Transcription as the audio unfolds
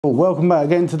Well, welcome back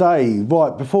again today.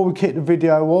 Right, before we kick the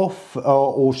video off,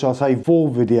 or shall I say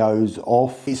 4 videos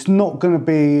off, it's not going to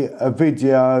be a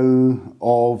video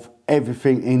of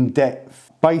everything in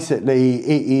depth. Basically,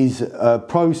 it is a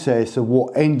process of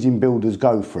what engine builders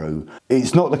go through.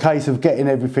 It's not the case of getting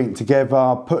everything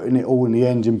together, putting it all in the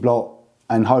engine block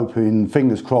and hoping,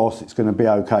 fingers crossed, it's going to be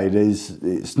okay.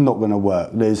 It's not going to work.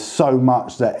 There's so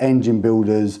much that engine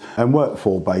builders work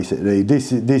for, basically.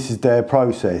 This is their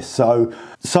process. So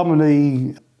some of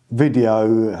the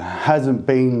video hasn't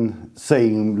been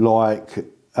seen, like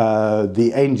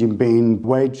the engine being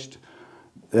wedged,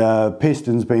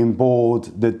 pistons being bored,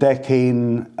 the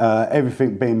decking,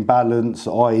 everything being balanced,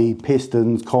 i.e.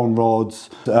 pistons, con rods,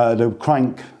 the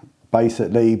crank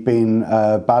basically being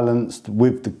balanced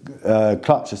with the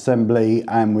clutch assembly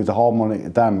and with the harmonic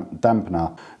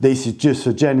dampener. This is just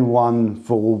a genuine one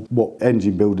for what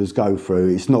engine builders go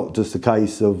through. It's not just a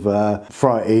case of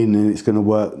throw it in and it's going to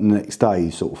work the next day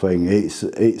sort of thing.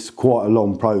 It's quite a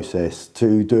long process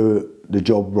to do the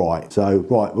job right. So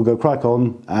right, we'll go crack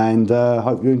on and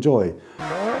hope you enjoy.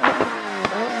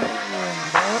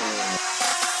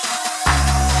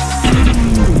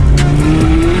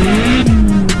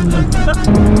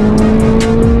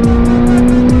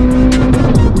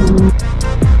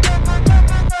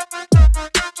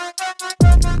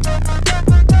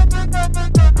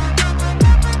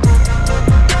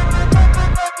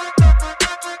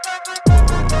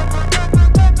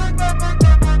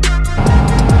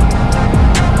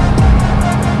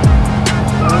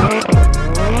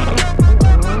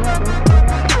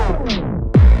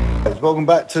 Welcome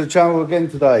back to the channel again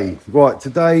today. Right,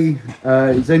 today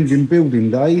is engine building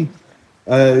day.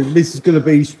 This is going to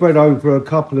be spread over a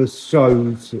couple of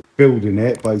shows building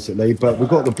it basically, but we've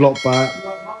got the block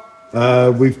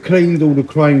back. We've cleaned all the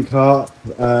crank up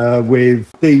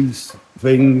with these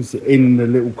things in the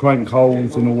little crank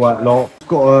holes and all that lot.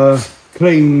 Got to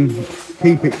clean,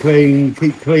 keep it clean,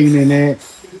 keep cleaning it.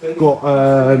 Got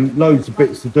loads of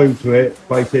bits to do to it.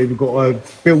 Basically, we've got to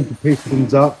build the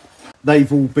pistons up.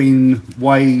 They've all been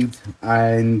weighed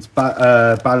and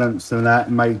balanced and that,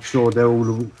 and make sure they're all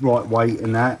the right weight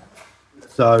and that.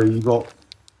 So you've got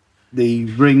the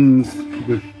rings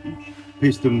with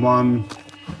piston 1,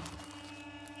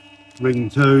 ring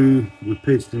 2 with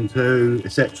piston 2,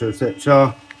 etc,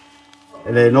 etc.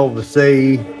 And then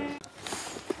obviously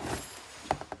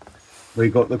we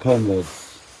got the con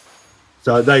rods.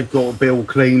 So they've got to be all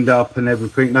cleaned up and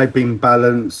everything. They've been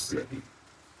balanced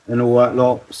and all that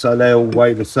lot, so they all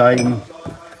weigh the same.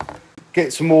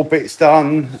 Get some more bits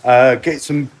done, get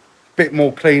some bit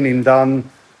more cleaning done,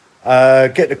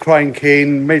 get the crank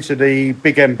in, measure the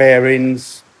big end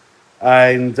bearings,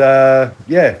 and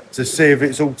yeah, to see if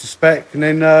it's all to spec, and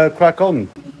then crack on.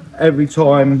 Every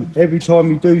time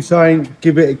you do something,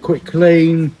 give it a quick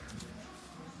clean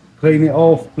it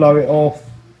off, blow it off,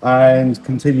 and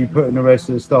continue putting the rest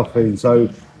of the stuff in. So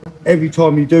every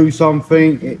time you do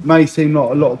something, it may seem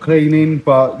like a lot of cleaning,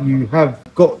 but you have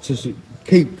got to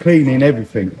keep cleaning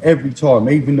everything every time,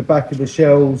 even the back of the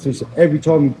shells. Just every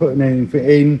time you're putting anything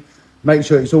in, make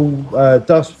sure it's all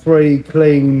dust free,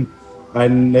 clean,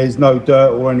 and there's no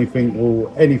dirt or anything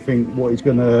what is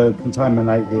going to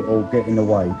contaminate it or get in the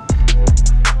way.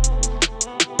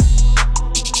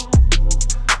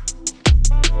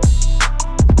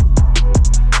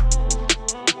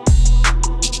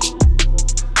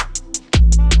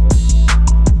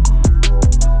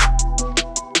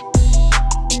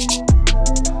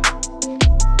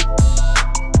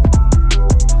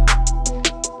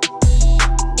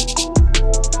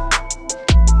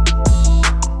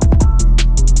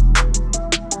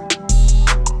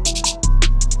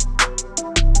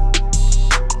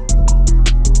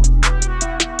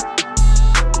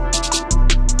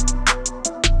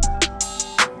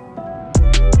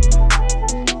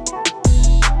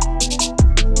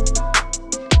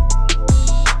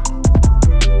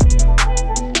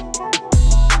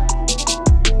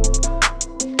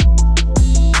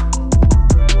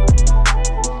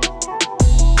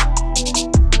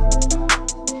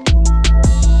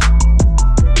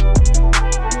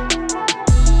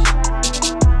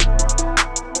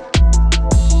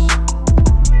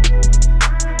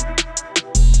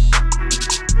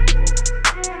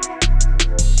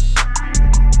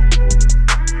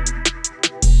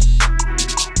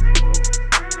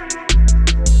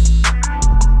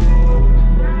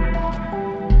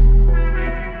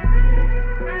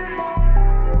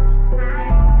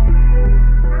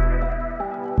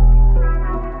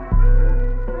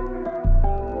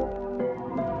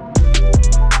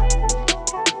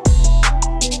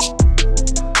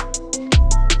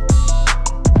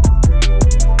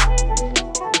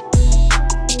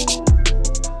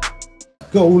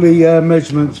 got all the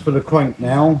measurements for the crank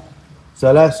now,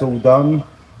 so that's all done.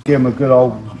 Give them a good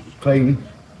old clean.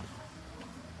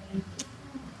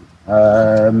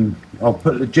 I'll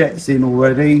put the jets in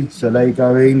already, so they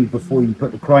go in before you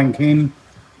put the crank in.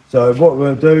 So what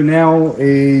we're going to do now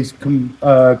is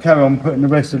carry on putting the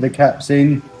rest of the caps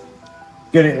in,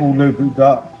 get it all lubed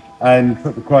up and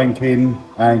put the crank in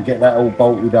and get that all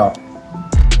bolted up.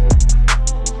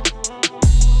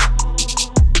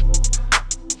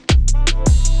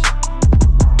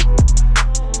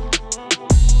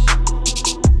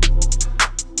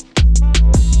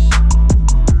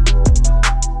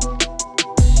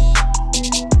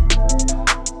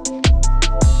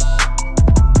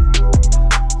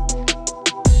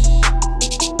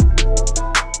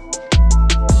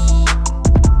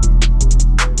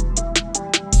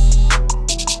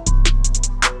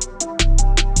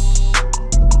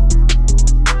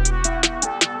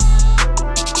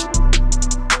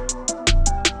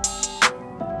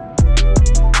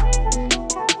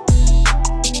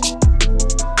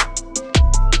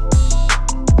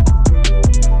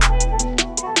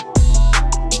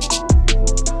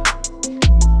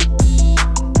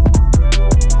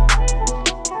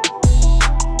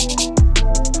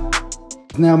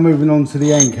 Now moving on to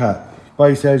the end cap.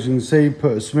 Basically, as you can see,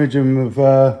 put a smidgen of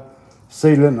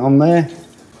sealant on there.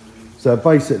 So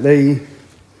basically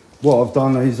what I've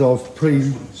done is I've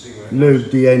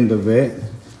pre-lubed the end of it.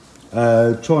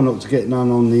 Try not to get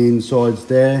none on the insides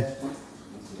there.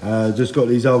 Just got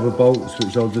these other bolts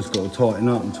which I've just got to tighten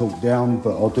up and torque down,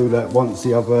 but I'll do that once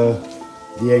the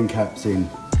end cap's in.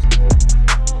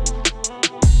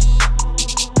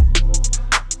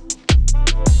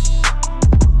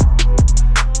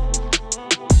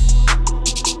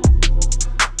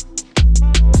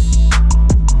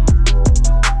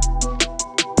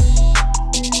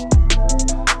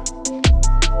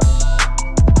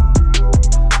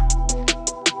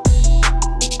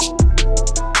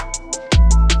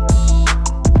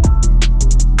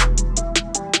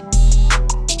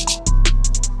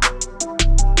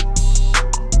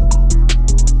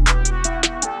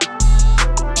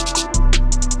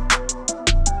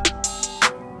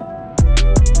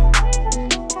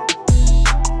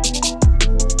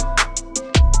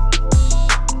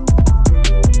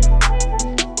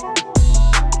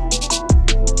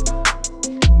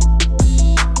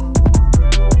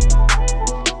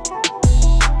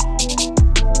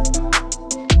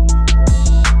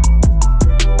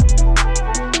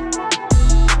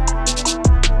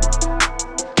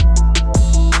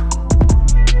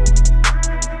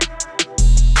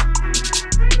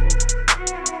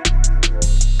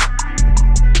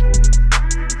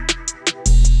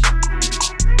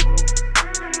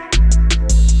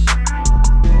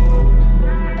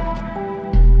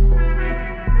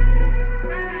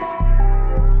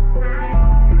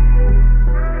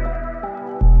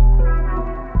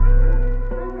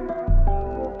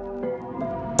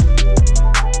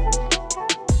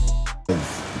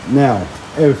 Now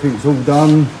everything's all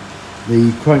done,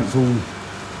 the crank's all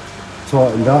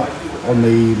tightened up on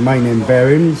the main end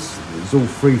bearings, it's all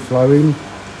free flowing,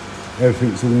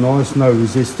 everything's all nice, no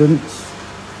resistance.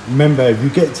 Remember, if you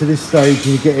get to this stage and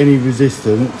you get any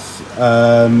resistance,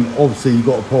 obviously you've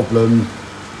got a problem,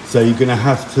 so you're going to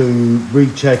have to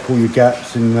recheck all your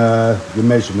gaps and your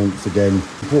measurements again.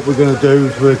 What we're going to do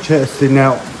is we're testing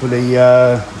out for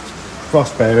the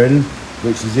thrust bearing,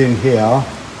 which is in here.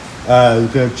 We're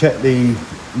going to check the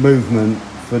movement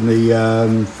for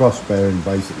the thrust bearing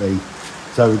basically.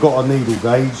 So we've got our needle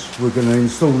gauge, we're going to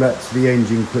install that to the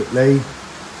engine quickly,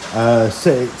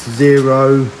 set it to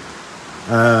 0,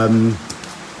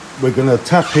 we're going to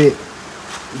tap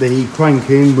the crank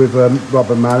in with a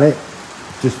rubber mallet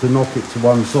just to knock it to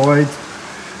one side,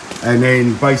 and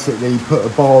then basically put a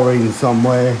bar in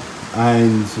somewhere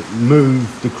and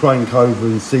move the crank over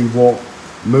and see what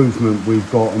movement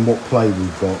we've got and what play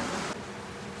we've got.